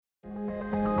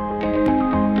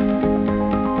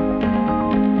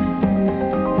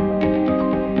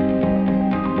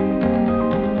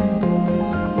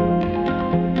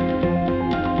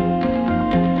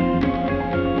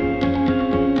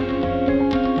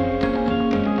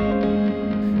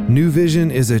New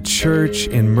Vision is a church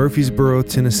in Murfreesboro,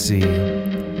 Tennessee,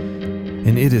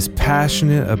 and it is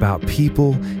passionate about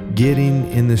people getting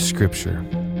in the Scripture.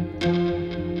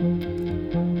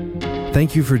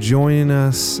 Thank you for joining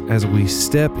us as we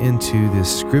step into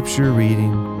this Scripture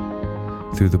reading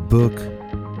through the book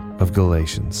of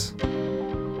Galatians.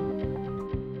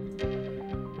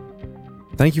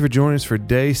 Thank you for joining us for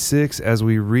day 6 as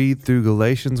we read through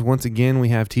Galatians. Once again, we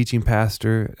have teaching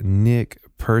pastor Nick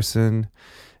Person.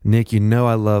 Nick, you know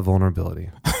I love vulnerability.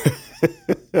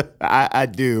 I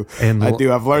do.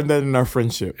 I've learned that in our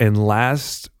friendship. And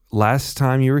last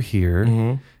time you were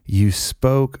here, you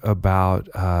spoke about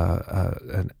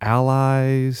an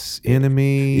ally's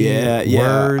enemy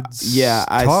words. Yeah.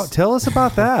 Tell us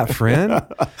about that, friend.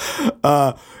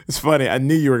 It's funny. I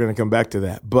knew you were going to come back to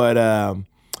that. But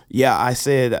I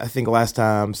said, I think last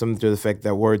time, something to the effect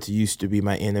that words used to be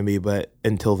my enemy, but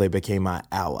until they became my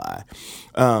ally.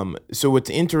 So what's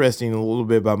interesting a little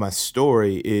bit about my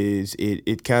story is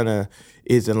it kind of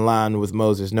is in line with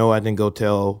Moses. No, I didn't go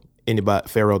tell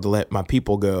Pharaoh to let my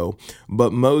people go.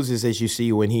 But Moses, as you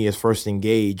see, when he is first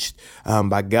engaged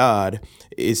by God,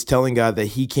 is telling God that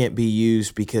he can't be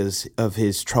used because of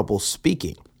his trouble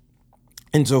speaking.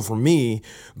 And so for me,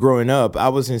 growing up, I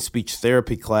was in speech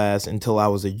therapy class until I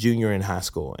was a junior in high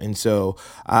school. And so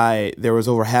there was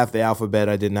over half the alphabet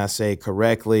I did not say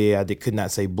correctly. Could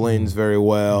not say blends very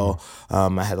well.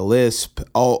 I had a lisp,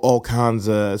 all kinds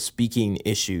of speaking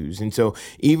issues. And so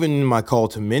even in my call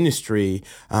to ministry,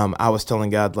 I was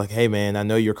telling God, like, hey, man, I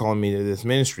know you're calling me to this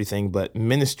ministry thing, but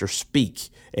minister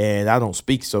speak. And I don't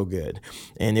speak so good.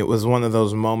 And it was one of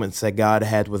those moments that God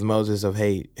had with Moses of,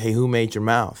 hey, who made your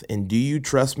mouth? And do you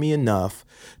trust me enough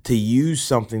to use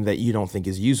something that you don't think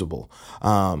is usable?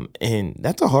 And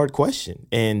that's a hard question.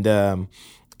 And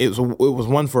it was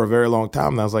one for a very long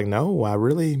time. And I was like, no, I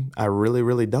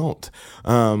really don't.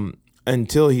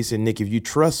 Until he said, Nick, if you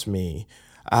trust me,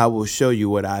 I will show you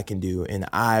what I can do, and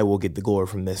I will get the glory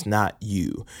from this, not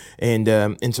you. And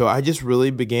so I just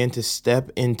really began to step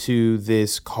into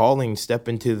this calling, step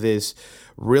into this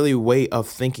really way of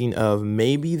thinking of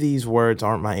maybe these words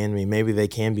aren't my enemy. Maybe they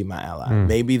can be my ally.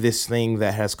 Maybe this thing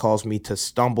that has caused me to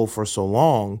stumble for so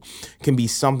long can be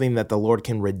something that the Lord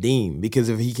can redeem. Because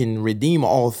if he can redeem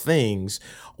all things,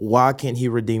 why can't he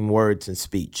redeem words and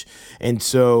speech? And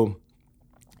so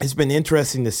it's been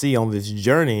interesting to see on this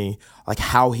journey, like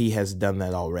how he has done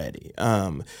that already.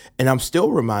 And I'm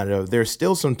still reminded of, there's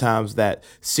still sometimes that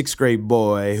 6th grade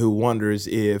boy who wonders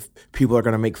if people are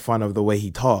going to make fun of the way he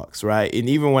talks, right? And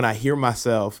even when I hear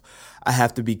myself, I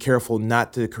have to be careful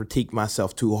not to critique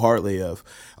myself too hardly of,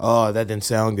 oh, that didn't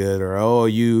sound good, or, oh,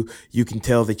 you can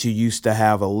tell that you used to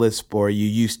have a lisp, or you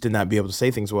used to not be able to say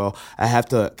things well. I have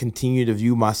to continue to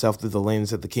view myself through the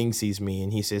lens that the King sees me.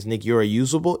 And he says, Nick, you're a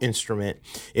usable instrument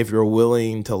if you're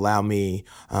willing to allow me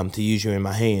to use you in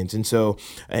my hands. And so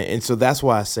that's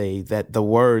why I say that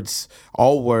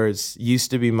all words used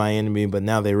to be my enemy, but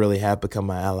now they really have become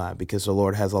my ally, because the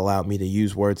Lord has allowed me to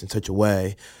use words in such a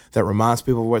way that reminds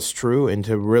people of what's true and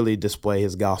to really display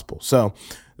his gospel. So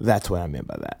that's what I meant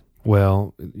by that.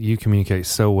 Well, you communicate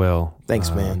so well.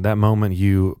 Thanks, man. That moment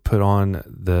you put on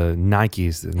the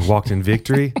Nikes and walked in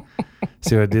victory.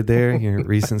 See what I did there? Your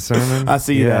recent sermon. I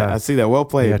see that. Well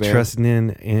played, man. Trusting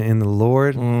in the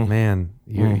Lord. Man,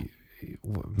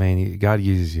 God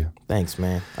uses you. Thanks,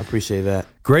 man. I appreciate that.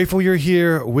 Grateful you're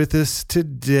here with us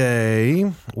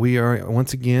today. We are,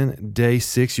 once again, day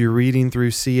 6. You're reading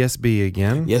through CSB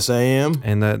again. Yes, I am.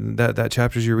 And that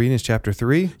chapter you're reading is chapter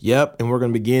 3? Yep, and we're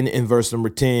going to begin in verse number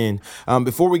 10.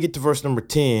 Before we get to verse number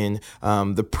 10,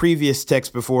 the previous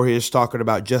text before here is talking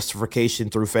about justification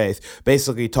through faith,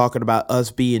 basically talking about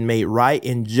us being made right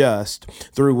and just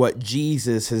through what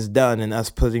Jesus has done, and us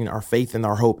putting our faith and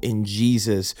our hope in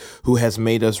Jesus, who has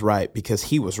made us right because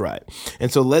he was right.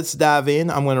 And so let's dive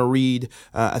in. I'm going to read,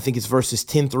 I think it's verses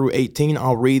 10 through 18.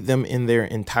 I'll read them in their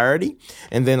entirety,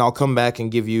 and then I'll come back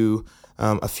and give you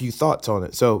a few thoughts on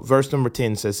it. So verse number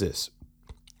 10 says this: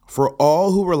 For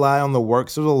all who rely on the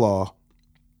works of the law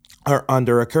are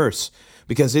under a curse,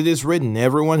 because it is written,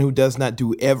 everyone who does not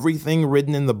do everything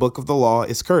written in the book of the law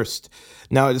is cursed.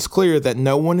 Now it is clear that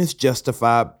no one is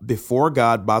justified before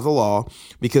God by the law,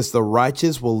 because the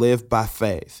righteous will live by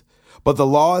faith. But the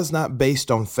law is not based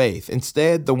on faith.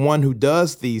 Instead, the one who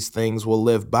does these things will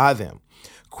live by them.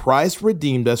 Christ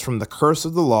redeemed us from the curse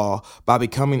of the law by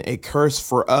becoming a curse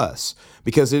for us,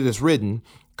 because it is written,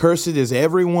 Cursed is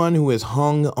everyone who is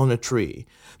hung on a tree.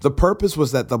 The purpose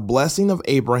was that the blessing of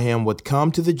Abraham would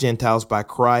come to the Gentiles by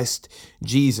Christ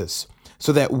Jesus,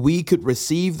 so that we could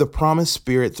receive the promised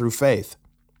Spirit through faith.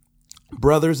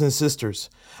 Brothers and sisters,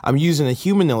 I'm using a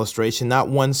human illustration, not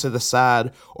one set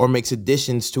aside or makes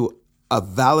additions to a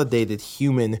validated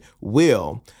human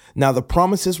will. Now, the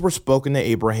promises were spoken to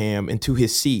Abraham and to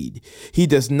his seed. He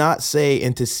does not say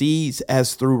into seeds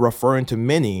as through referring to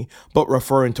many, but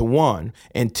referring to one,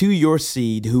 and to your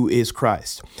seed who is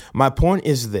Christ. My point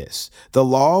is this: the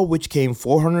law, which came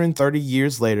 430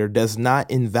 years later, does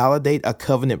not invalidate a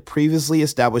covenant previously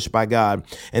established by God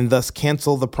and thus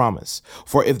cancel the promise.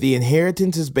 For if the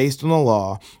inheritance is based on the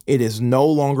law, it is no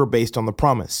longer based on the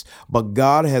promise, but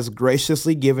God has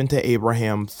graciously given to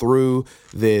Abraham through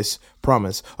this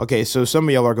promise. Okay, so some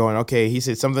of y'all are going, okay, he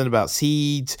said something about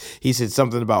seeds. He said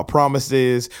something about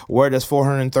promises. Where does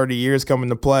 430 years come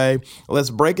into play?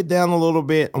 Let's break it down a little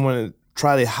bit. I'm going to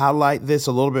try to highlight this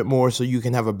a little bit more so you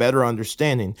can have a better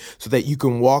understanding so that you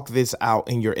can walk this out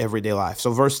in your everyday life.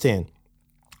 So verse 10.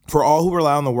 For all who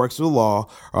rely on the works of the law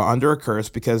are under a curse,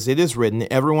 because it is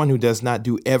written, everyone who does not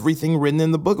do everything written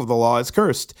in the book of the law is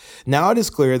cursed. Now it is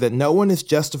clear that no one is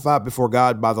justified before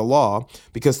God by the law,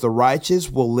 because the righteous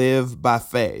will live by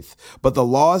faith. But the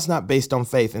law is not based on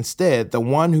faith. Instead, the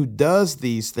one who does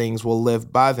these things will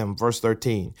live by them. Verse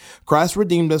 13. Christ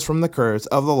redeemed us from the curse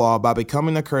of the law by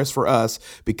becoming a curse for us,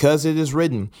 because it is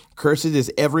written, cursed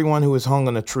is everyone who is hung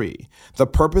on a tree. The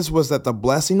purpose was that the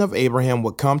blessing of Abraham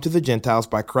would come to the Gentiles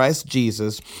by Christ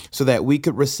Jesus, so that we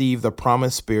could receive the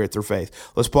promised Spirit through faith.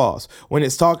 Let's pause. When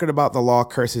it's talking about the law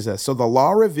curses us, so the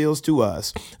law reveals to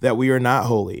us that we are not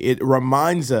holy. It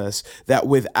reminds us that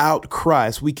without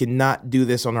Christ, we cannot do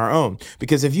this on our own.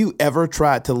 Because if you ever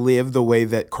tried to live the way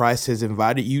that Christ has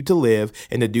invited you to live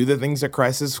and to do the things that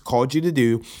Christ has called you to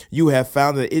do, you have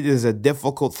found that it is a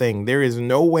difficult thing. There is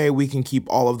no way we can keep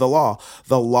all of the law.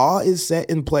 The law is set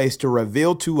in place to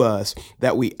reveal to us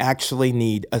that we actually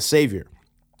need a Savior.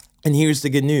 And here's the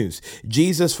good news.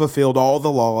 Jesus fulfilled all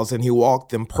the laws and he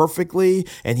walked them perfectly,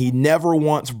 and he never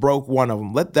once broke one of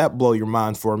them. Let that blow your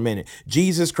mind for a minute.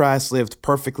 Jesus Christ lived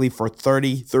perfectly for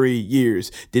 33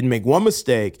 years. Didn't make one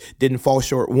mistake, didn't fall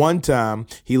short one time.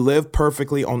 He lived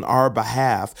perfectly on our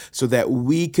behalf so that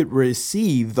we could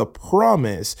receive the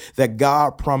promise that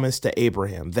God promised to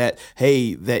Abraham, that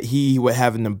he would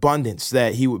have an abundance,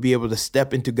 that he would be able to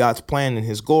step into God's plan and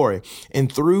his glory.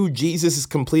 And through Jesus'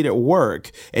 completed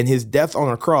work and his death on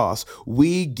a cross,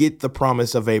 we get the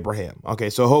promise of Abraham. Okay,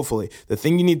 so hopefully the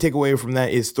thing you need to take away from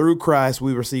that is through Christ,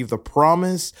 we receive the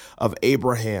promise of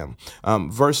Abraham.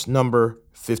 Verse number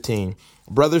 15.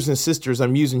 Brothers and sisters,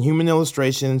 I'm using human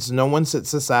illustrations. No one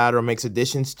sets aside or makes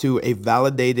additions to a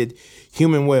validated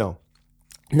human will.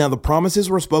 Now, the promises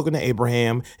were spoken to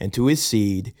Abraham and to his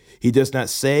seed. He does not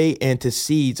say and to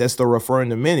seeds as though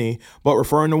referring to many, but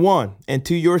referring to one, and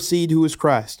to your seed who is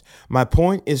Christ. My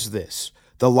point is this.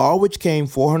 The law, which came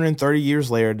 430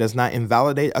 years later, does not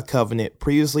invalidate a covenant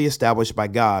previously established by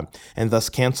God and thus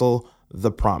cancel the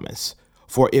promise.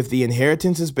 For if the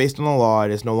inheritance is based on the law,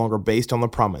 it is no longer based on the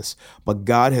promise, but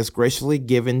God has graciously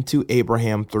given to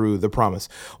Abraham through the promise.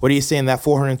 What are you saying? That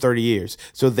 430 years.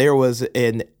 So there was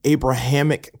an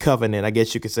Abrahamic covenant, I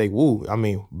guess you could say,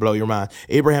 blow your mind.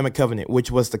 Abrahamic covenant, which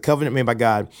was the covenant made by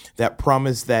God that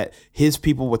promised that his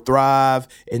people would thrive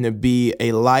and to be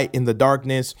a light in the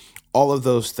darkness. All of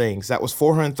those things. That was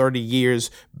 430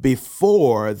 years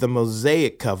before the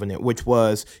Mosaic covenant, which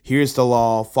was, here's the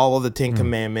law, follow the 10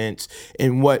 commandments.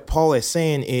 And what Paul is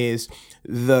saying is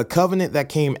the covenant that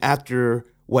came after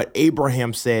what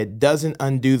Abraham said doesn't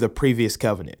undo the previous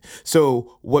covenant.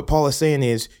 So what Paul is saying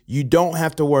is you don't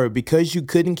have to worry because you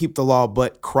couldn't keep the law,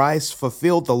 but Christ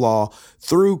fulfilled the law.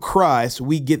 Through Christ,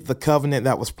 we get the covenant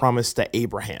that was promised to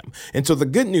Abraham. And so the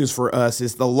good news for us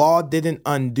is the law didn't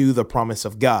undo the promise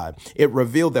of God. It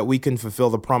revealed that we can fulfill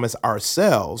the promise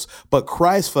ourselves, but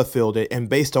Christ fulfilled it. And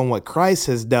based on what Christ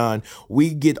has done,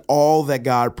 we get all that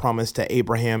God promised to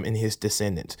Abraham and his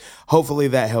descendants. Hopefully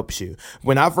that helps you.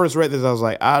 When I first read this, I was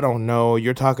like, I don't know.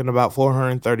 You're talking about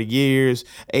 430 years,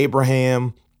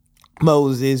 Abraham,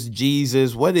 Moses,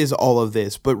 Jesus, what is all of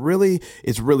this? But really,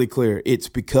 it's really clear. It's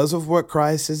because of what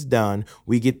Christ has done.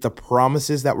 We get the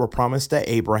promises that were promised to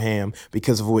Abraham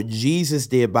because of what Jesus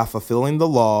did by fulfilling the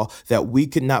law that we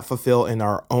could not fulfill in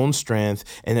our own strength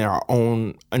and in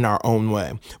our own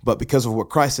way. But because of what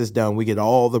Christ has done, we get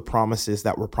all the promises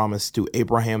that were promised to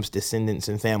Abraham's descendants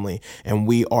and family. And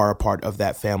we are a part of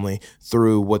that family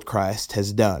through what Christ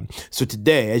has done. So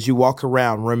today, as you walk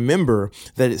around, remember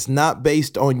that it's not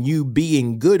based on you you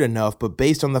being good enough, but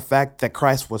based on the fact that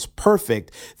Christ was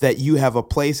perfect, that you have a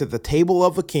place at the table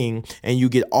of a king and you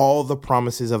get all the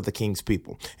promises of the king's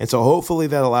people. And so hopefully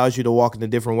that allows you to walk in a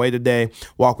different way today,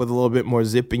 walk with a little bit more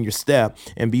zip in your step,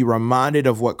 and be reminded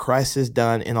of what Christ has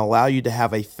done, and allow you to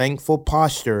have a thankful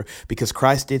posture because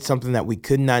Christ did something that we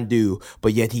could not do,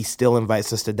 but yet he still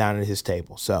invites us to dine at his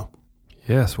table. So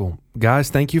yes. Well, guys,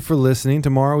 thank you for listening.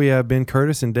 Tomorrow we have Ben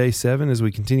Curtis in day 7 as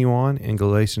we continue on in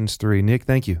Galatians 3. Nick,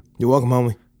 thank you. You're welcome,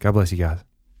 homie. God bless you guys.